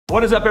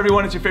What is up,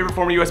 everyone? It's your favorite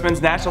former US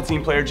men's national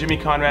team player, Jimmy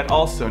Conrad,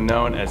 also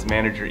known as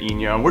Manager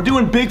Eno. And we're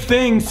doing big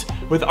things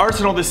with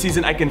Arsenal this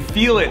season. I can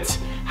feel it.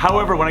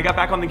 However, when I got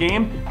back on the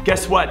game,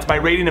 guess what? My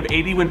rating of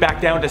 80 went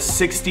back down to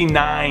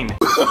 69.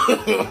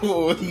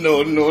 No.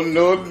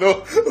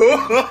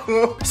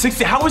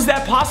 60, how is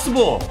that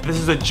possible? This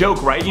is a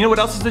joke, right? You know what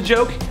else is a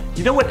joke?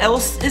 You know what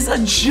else is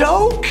a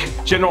joke?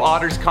 General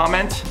Otter's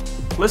comment.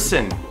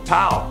 Listen,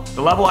 pal,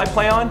 the level I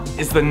play on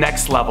is the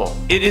next level.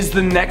 It is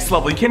the next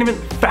level. You can't even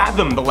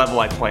fathom the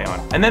level I play on.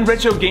 And then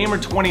Retro Gamer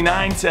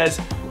 29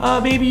 says,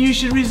 maybe you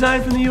should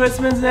resign from the US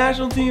men's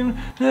national team.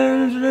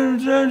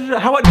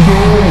 How about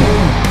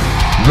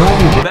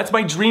no? That's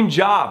my dream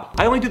job.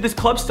 I only do this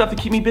club stuff to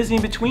keep me busy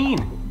in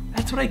between.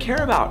 That's what I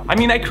care about. I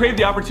mean, I crave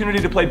the opportunity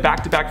to play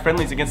back-to-back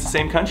friendlies against the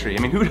same country.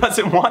 I mean, who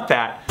doesn't want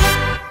that?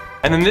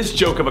 And then this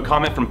joke of a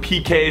comment from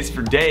PKs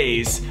for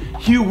days.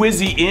 Hugh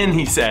Wizzy in,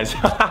 he says.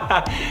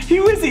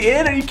 Hugh Wizzy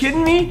in, are you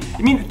kidding me?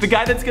 You mean the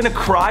guy that's gonna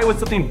cry when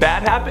something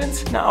bad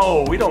happens?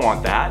 No, we don't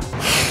want that.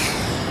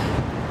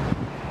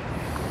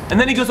 And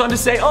then he goes on to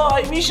say, oh,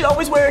 you should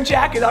always wear a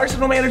jacket.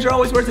 Arsenal manager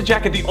always wears a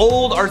jacket. The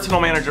old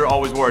Arsenal manager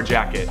always wore a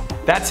jacket.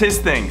 That's his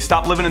thing.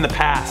 Stop living in the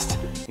past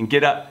and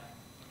get up.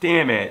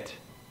 Damn it.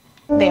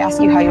 They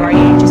ask you how you are,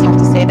 you just have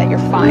to say that you're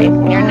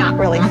fine when you're not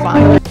really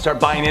fine.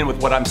 Start buying in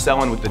with what I'm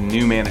selling with the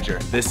new manager.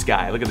 This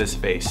guy, look at this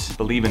face.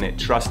 Believe in it,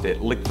 trust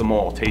it, lick the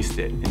mole, taste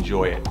it,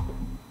 enjoy it.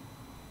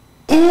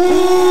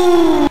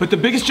 But the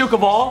biggest joke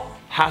of all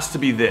has to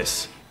be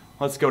this.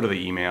 Let's go to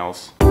the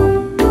emails.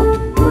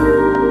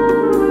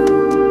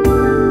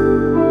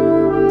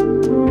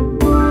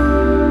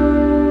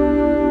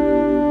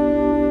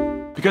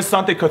 Because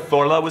Sante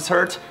Cazorla was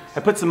hurt, I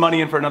put some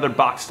money in for another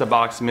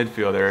box-to-box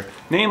midfielder,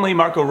 namely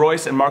Marco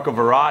Reus and Marco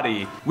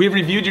Verratti. We've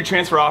reviewed your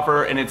transfer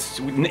offer and it's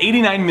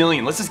 89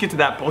 million. Let's just get to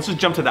that, let's just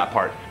jump to that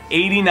part.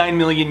 89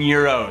 million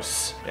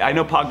euros. I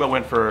know Pogba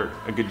went for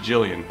a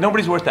gajillion.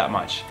 Nobody's worth that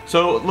much.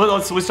 So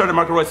we started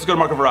Marco Reus, let's go to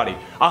Marco Verratti.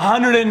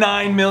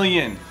 109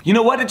 million. You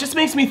know what, it just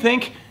makes me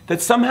think that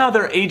somehow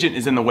their agent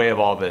is in the way of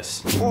all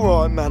this.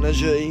 Alright,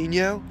 Manager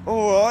Eno.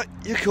 Alright,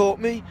 you caught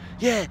me.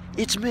 Yeah,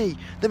 it's me,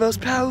 the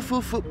most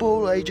powerful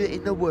football agent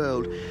in the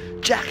world.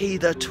 Jackie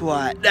the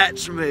Twat,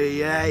 that's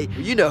me, eh?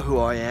 You know who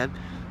I am.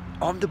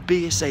 I'm the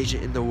biggest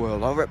agent in the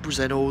world. I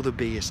represent all the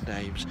biggest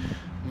names.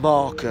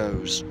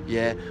 Marco's,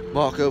 yeah?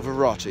 Marco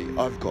Verratti,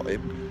 I've got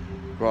him.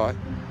 Right?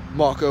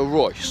 Marco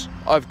Reus,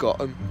 I've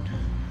got him.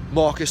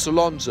 Marcus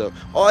Alonso,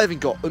 I haven't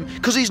got him,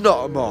 because he's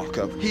not a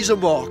Marco, he's a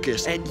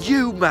Marcus. And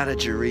you,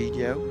 Manager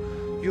Eno,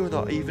 you're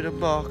not even a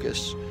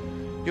Marcus.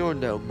 You're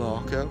no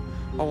Marco.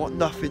 I want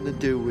nothing to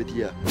do with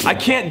you. I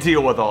can't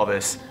deal with all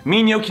this.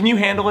 Mino, can you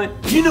handle it?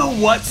 You know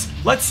what?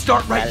 Let's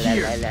start right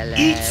here.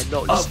 Eat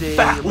a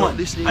fat one.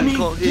 I mean,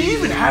 do you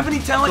even have any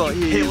talent,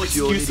 you pale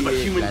excuse of a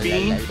human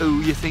being?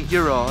 Oh, you think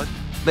you're on?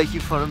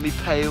 Making fun of me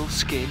pale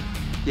skin?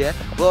 Yeah?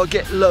 Well, I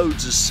get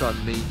loads of sun,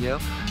 Mino.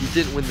 You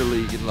didn't win the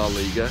league in La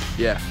Liga.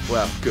 Yeah,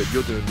 well, good.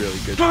 You're doing really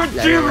good. God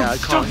damn it,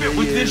 stop it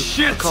with this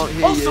shit.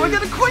 Also, I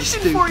got a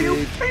question for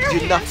you. Are your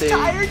hands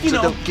tired? You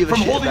know,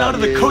 from holding on to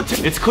the coat.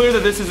 It's clear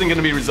that this isn't going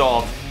to be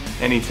resolved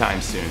anytime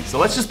soon. So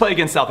let's just play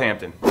against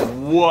Southampton.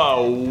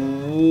 Whoa.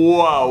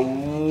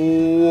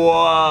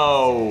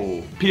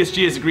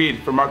 PSG has agreed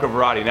for Marco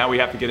Verratti. Now we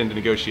have to get into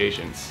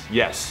negotiations.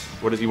 Yes.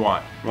 What does he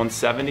want?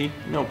 170?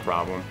 No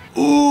problem.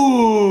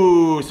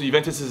 Ooh, so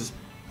Juventus is...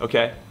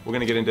 Okay, we're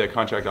gonna get into a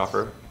contract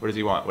offer. What does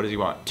he want?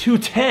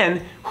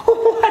 210?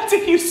 What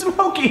are you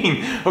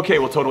smoking? Okay,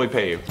 we'll totally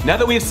pay you. Now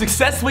that we have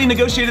successfully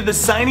negotiated the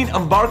signing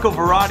of Marco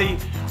Verratti,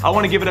 I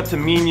want to give it up to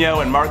Mino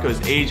and Marco's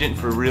agent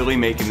for really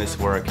making this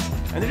work.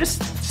 And they're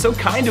just so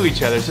kind to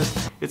each other.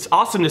 It's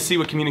awesome to see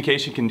what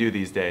communication can do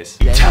these days.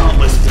 You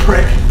talentless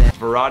prick.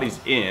 Verratti's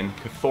in.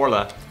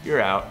 Cazorla, you're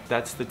out.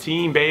 That's the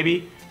team,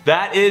 baby.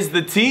 That is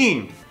the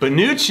team.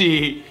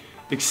 Bonucci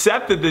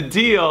accepted the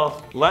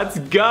deal. Let's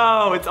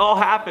go. It's all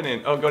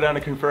happening. Oh, go down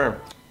to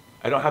confirm.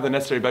 I don't have the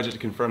necessary budget to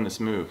confirm this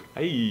move.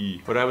 Hey,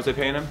 what was I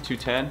paying him?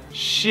 210?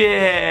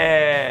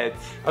 Shit.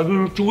 I've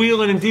been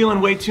wheeling and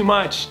dealing way too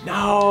much.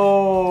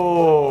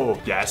 No.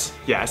 Yes.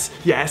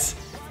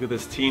 Look at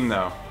this team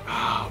though.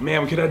 Oh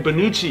man, we could add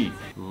Bonucci.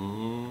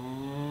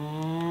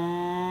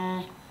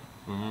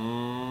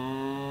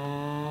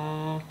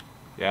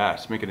 Yeah,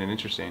 just making it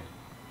interesting.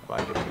 I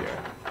like it here.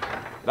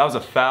 That was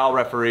a foul,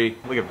 referee.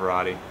 Look at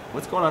Verratti.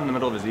 What's going on in the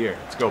middle of his ear?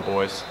 Let's go,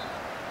 boys.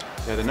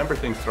 Yeah, the number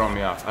thing's throwing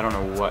me off. I don't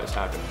know what is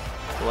happening.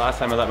 The last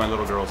time I let my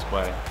little girls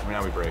play.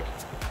 Now we break.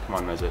 Come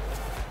on, Mesut.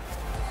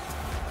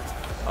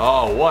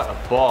 Oh, what a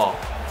ball.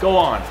 Go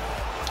on.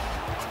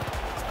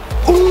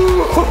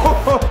 Ooh!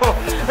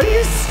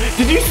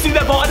 Did you see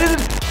that ball?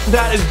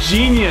 That is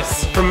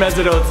genius from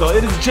Mesut Ozil.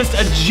 It is just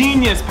a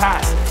genius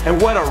pass.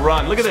 And what a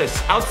run. Look at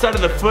this. Outside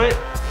of the foot.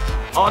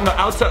 On the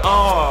outside.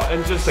 Oh,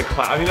 and just a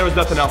clap. I mean, there was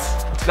nothing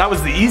else. That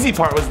was the easy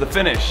part, was the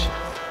finish.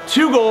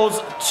 2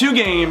 goals, 2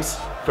 games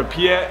for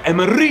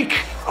Pierre-Emerick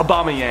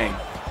Aubameyang.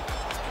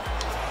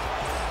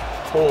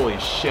 Holy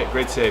shit,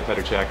 great save,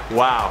 Petr Cech.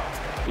 Wow.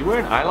 You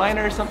wearing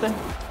eyeliner or something?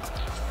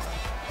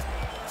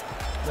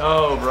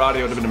 Oh, Verratti,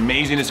 it would have been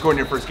amazing to score in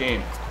your first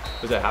game.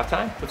 Was that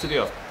halftime? What's the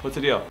deal? What's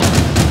the deal?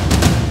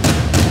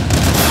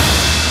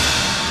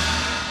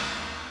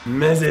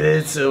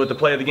 Meziditsu with the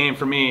play of the game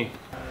for me.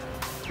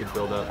 Good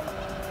build up.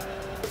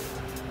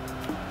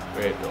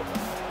 Great build up.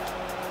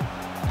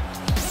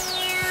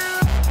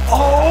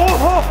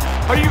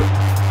 Oh, are you?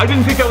 I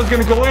didn't think that was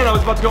gonna go in. I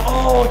was about to go,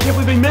 oh, I can't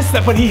believe they missed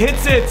that, but he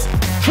hits it.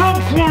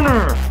 Top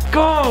corner.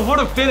 Go, what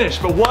a finish,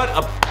 but what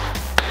a,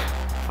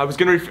 I'm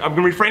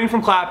gonna refrain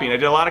from clapping. I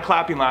did a lot of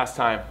clapping last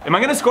time. Am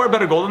I gonna score a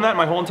better goal than that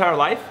my whole entire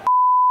life?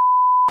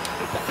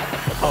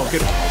 Oh,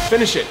 good,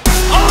 finish it.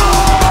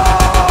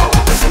 Oh,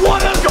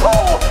 what a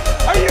goal!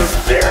 Are you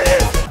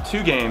serious?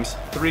 2 games,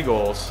 3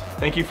 goals.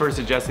 Thank you for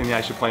suggesting that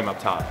I should play him up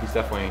top. He's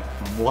definitely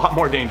a lot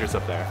more dangerous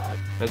up there.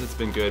 It's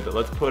been good, but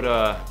let's put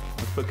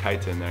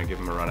Kaita in there and give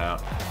him a run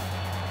out.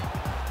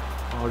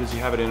 Oh, does he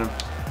have it in him?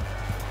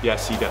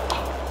 Yes, he does.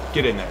 Oh,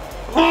 get in there.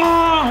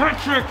 Oh, hat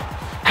trick!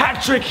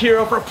 Hat trick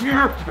hero for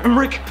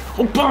Pierre-Emerick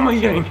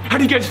Aubameyang. How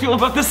do you guys feel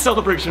about this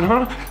celebration,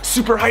 huh?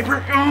 Super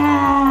hyper?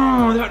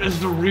 Oh, that is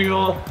the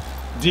real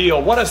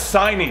deal. What a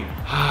signing.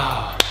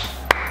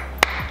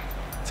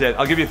 That's it.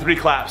 I'll give you 3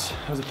 claps.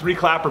 That was a 3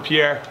 clap for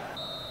Pierre.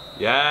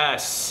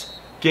 Yes.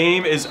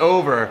 Game is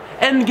over.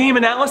 End game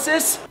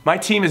analysis? My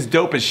team is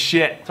dope as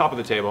shit. Top of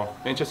the table.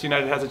 Manchester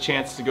United has a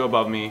chance to go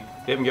above me.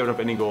 They haven't given up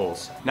any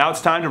goals. Now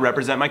it's time to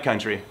represent my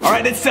country. All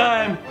right, it's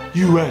time.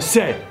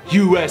 USA,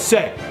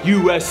 USA,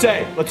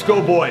 USA. Let's go,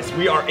 boys.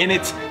 We are in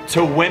it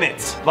to win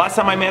it. Last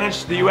time I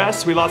managed the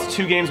US, we lost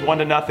 2 games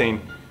 1-0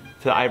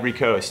 to the Ivory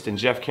Coast, and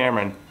Jeff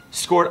Cameron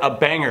scored a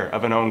banger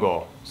of an own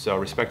goal. So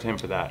respect to him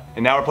for that.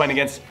 And now we're playing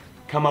against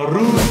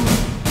Cameroon.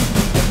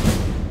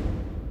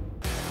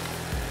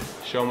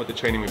 Show them what the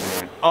training we've been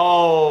doing.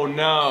 Oh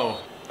no.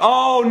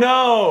 Oh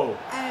no.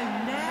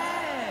 Oh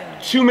no.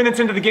 2 minutes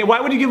into the game.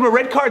 Why would you give him a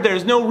red card there?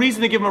 There's no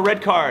reason to give him a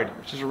red card.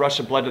 Just a rush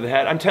of blood to the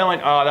head. I'm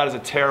telling, oh, that is a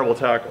terrible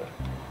tackle.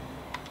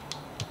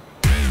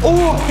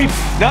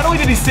 Oh, not only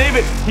did he save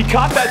it, he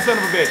caught that son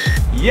of a bitch.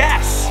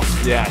 Yes.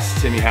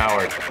 Yes, Timmy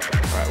Howard.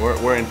 All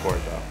right, we're in for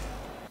it though.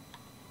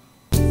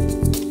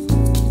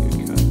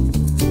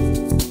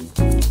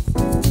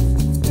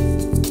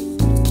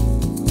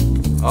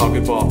 Oh,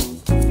 good ball.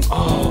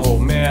 Oh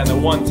man, the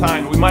one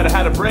time we might have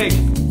had a break.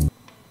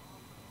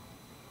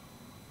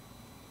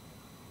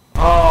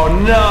 Oh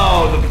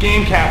no, the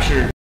game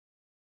captured.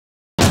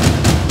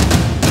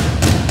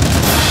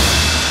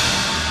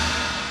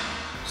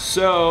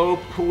 So,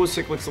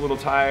 Pulisic looks a little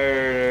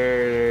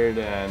tired,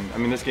 and I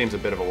mean this game's a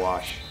bit of a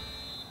wash.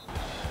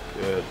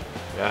 Good,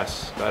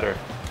 yes, better.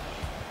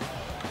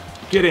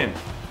 Get in.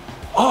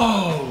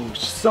 Oh,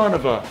 son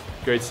of a,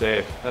 great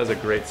save. That was a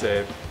great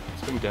save.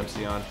 Let's bring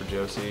Dempsey on for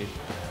Josie.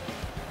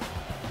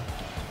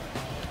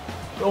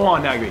 Go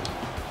on, Nagby.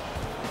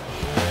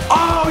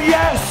 Oh,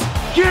 yes!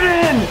 Get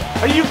in!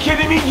 Are you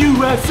kidding me?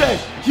 USA!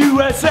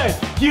 USA!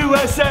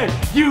 USA!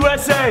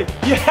 USA!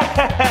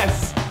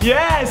 Yes!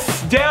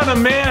 Yes! Down a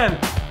man!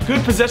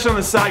 Good possession on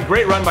the side.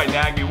 Great run by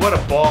Nagby. What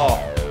a ball.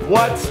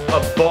 What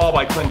a ball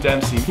by Clint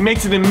Dempsey. He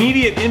makes an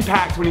immediate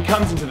impact when he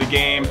comes into the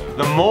game.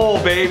 The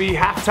mole, baby.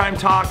 Halftime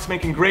talks,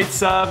 making great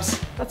subs.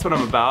 That's what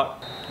I'm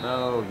about.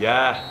 Oh,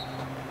 yeah.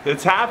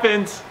 It's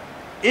happened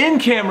in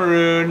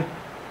Cameroon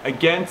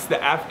against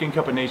the African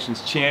Cup of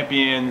Nations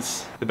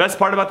champions. The best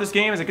part about this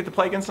game is I get to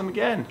play against them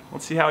again.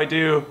 Let's see how I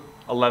do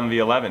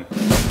 11v11.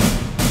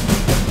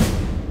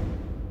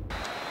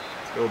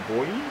 Let's go,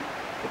 boy.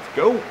 Let's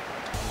go.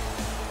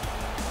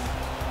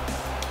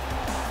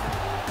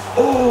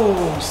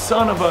 Oh,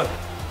 son of a...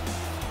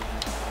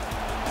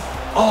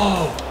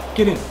 Oh,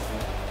 get in.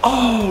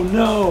 Oh,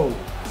 no.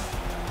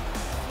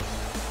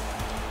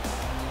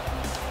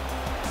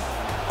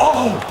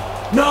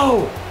 Oh,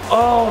 no.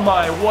 Oh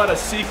my, what a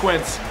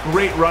sequence.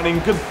 Great running,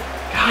 good.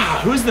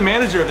 God, who's the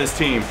manager of this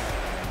team?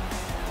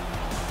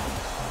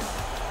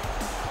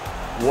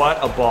 What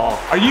a ball.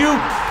 Are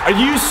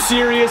you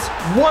serious?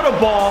 What a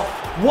ball.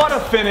 What a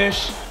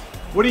finish.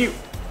 What did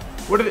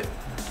it?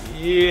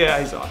 Yeah,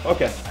 he's off,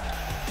 okay.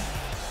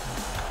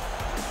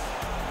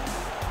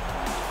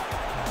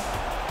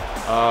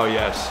 Oh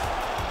yes.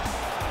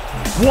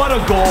 What a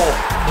goal.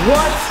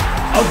 What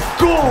a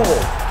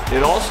goal.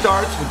 It all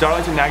starts with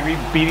Darlington Nagby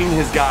beating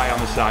his guy on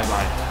the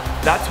sideline.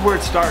 That's where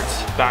it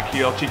starts. Back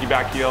heel, cheeky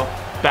back heel,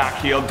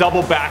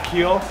 double back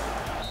heel.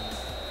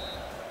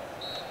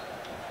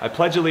 I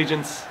pledge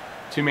allegiance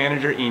to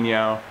manager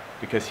Inyo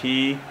because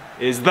he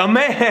is the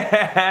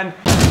man.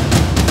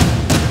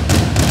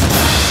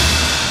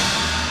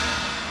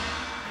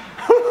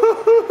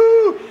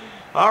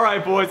 All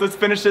right, boys, let's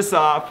finish this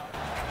off.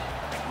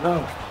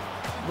 No,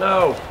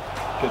 no.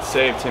 Good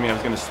save, Timmy. I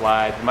was gonna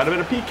slide. It might have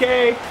been a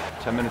PK.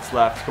 10 minutes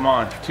left. Come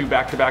on. 2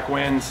 back-to-back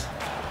wins.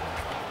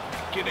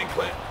 Get in,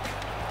 Clint.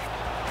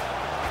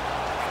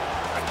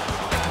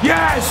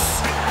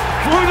 Yes!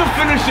 Way to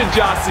finish it,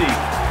 Jossie.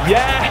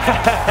 Yes!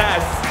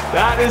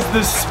 That is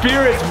the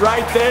spirit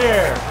right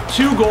there.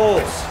 2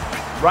 goals.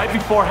 right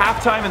before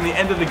halftime and the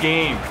end of the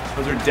game.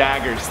 Those are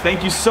daggers.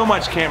 Thank you so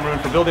much, Cameroon,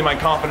 for building my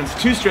confidence.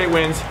 2 straight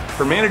wins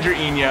for manager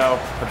Inyo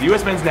of the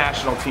U.S. men's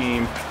national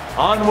team.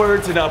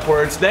 Onwards and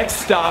upwards. Next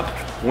stop,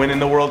 winning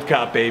the World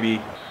Cup,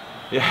 baby.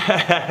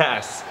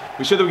 Yes.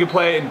 We showed that we can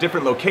play in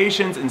different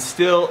locations and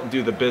still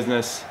do the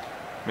business.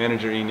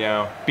 Manager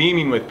Inyo,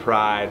 beaming with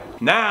pride.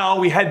 Now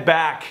we head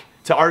back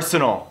to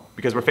Arsenal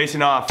because we're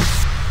facing off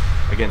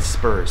against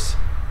Spurs.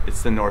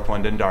 It's the North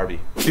London Derby.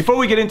 Before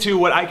we get into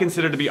what I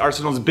consider to be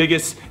Arsenal's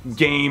biggest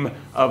game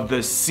of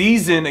the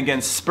season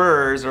against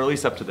Spurs, or at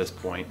least up to this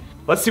point,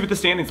 let's see what the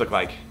standings look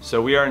like.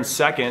 So we are in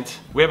second.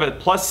 We have a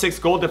 +6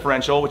 goal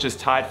differential, which is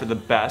tied for the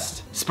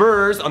best.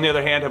 Spurs, on the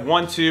other hand, have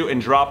won 2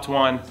 and dropped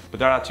 1, but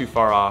they're not too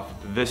far off.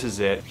 This is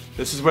it.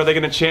 This is where they're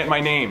gonna chant my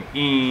name.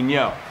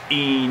 Inyo,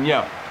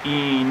 Inyo,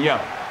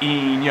 Inyo,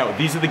 Inyo.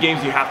 These are the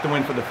games you have to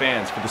win for the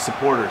fans, for the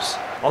supporters.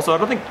 Also, I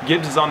don't think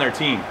Gibbs is on their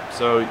team,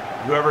 so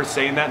whoever's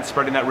saying that and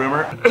spreading that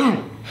rumor,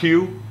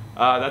 Hugh,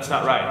 that's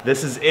not right.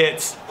 This is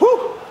it.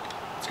 Whew!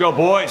 Let's go,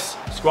 boys.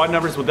 Squad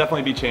numbers will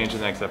definitely be changed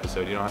in the next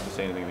episode. You don't have to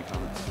say anything in the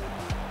comments.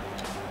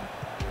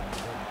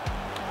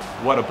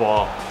 What a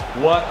ball.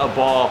 What a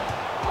ball.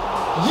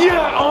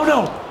 Yeah! Oh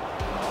no!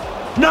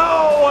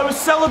 No! I was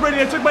celebrating.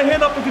 I took my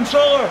hand off the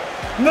controller.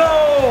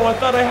 No! I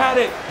thought I had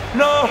it.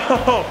 No!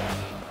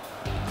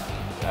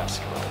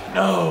 Yes,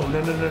 no,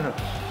 no, no, no, no.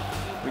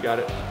 We got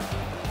it.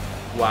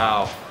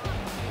 Wow.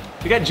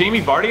 We got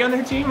Jamie Vardy on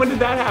their team? When did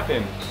that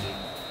happen?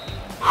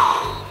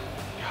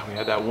 Yeah, we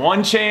had that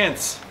one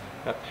chance.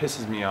 That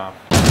pisses me off.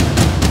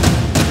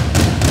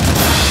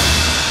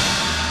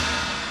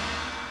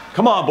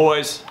 Come on,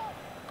 boys.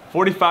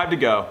 45 to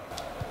go.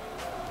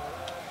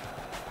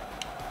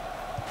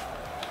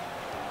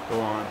 Go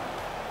on.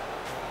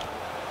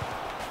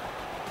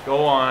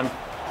 Go on.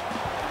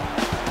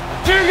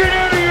 Take it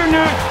out of your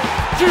net!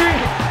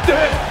 Take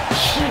that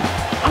shit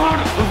out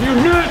of your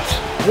net!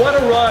 What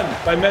a run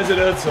by Mesut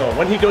Özil.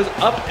 When he goes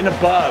up and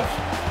above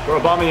where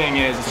Aubameyang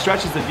is, it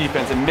stretches the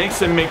defense and makes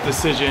them make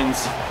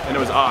decisions. And it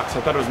was Ox.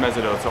 I thought it was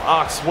Mesut Özil.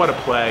 Ox, what a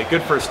play.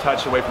 Good first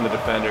touch away from the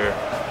defender.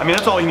 I mean,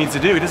 that's all he needs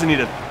to do. He doesn't need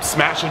to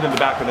smash it into the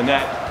back of the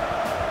net.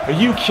 Are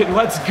you kidding?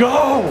 Let's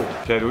go!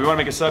 Okay, do we want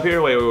to make a sub here?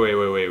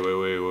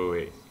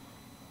 Wait.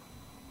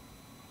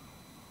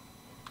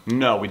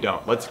 No, we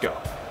don't. Let's go.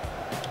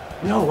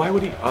 No, why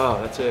would he? Oh,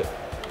 that's it.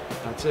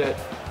 That's it.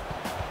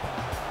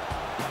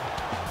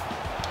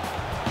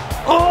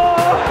 Oh!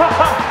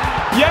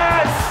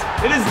 Yes!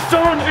 It is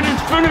done! It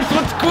is finished!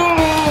 Let's go!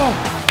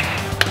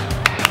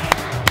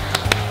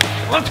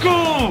 Let's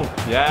go!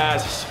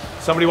 Yes!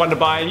 Somebody wanted to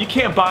buy him. You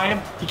can't buy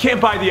him. You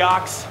can't buy the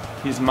Ox.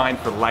 He's mine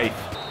for life.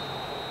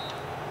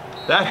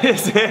 That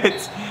is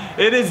it.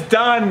 It is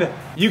done.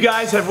 You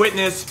guys have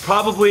witnessed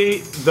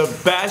probably the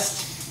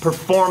best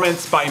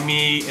performance by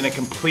me in a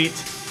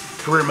complete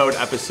career mode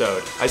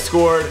episode. I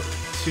scored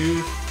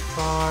 2,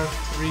 4,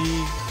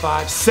 3,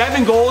 5,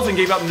 7 goals and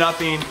gave up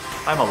nothing.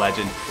 I'm a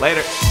legend.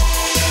 Later.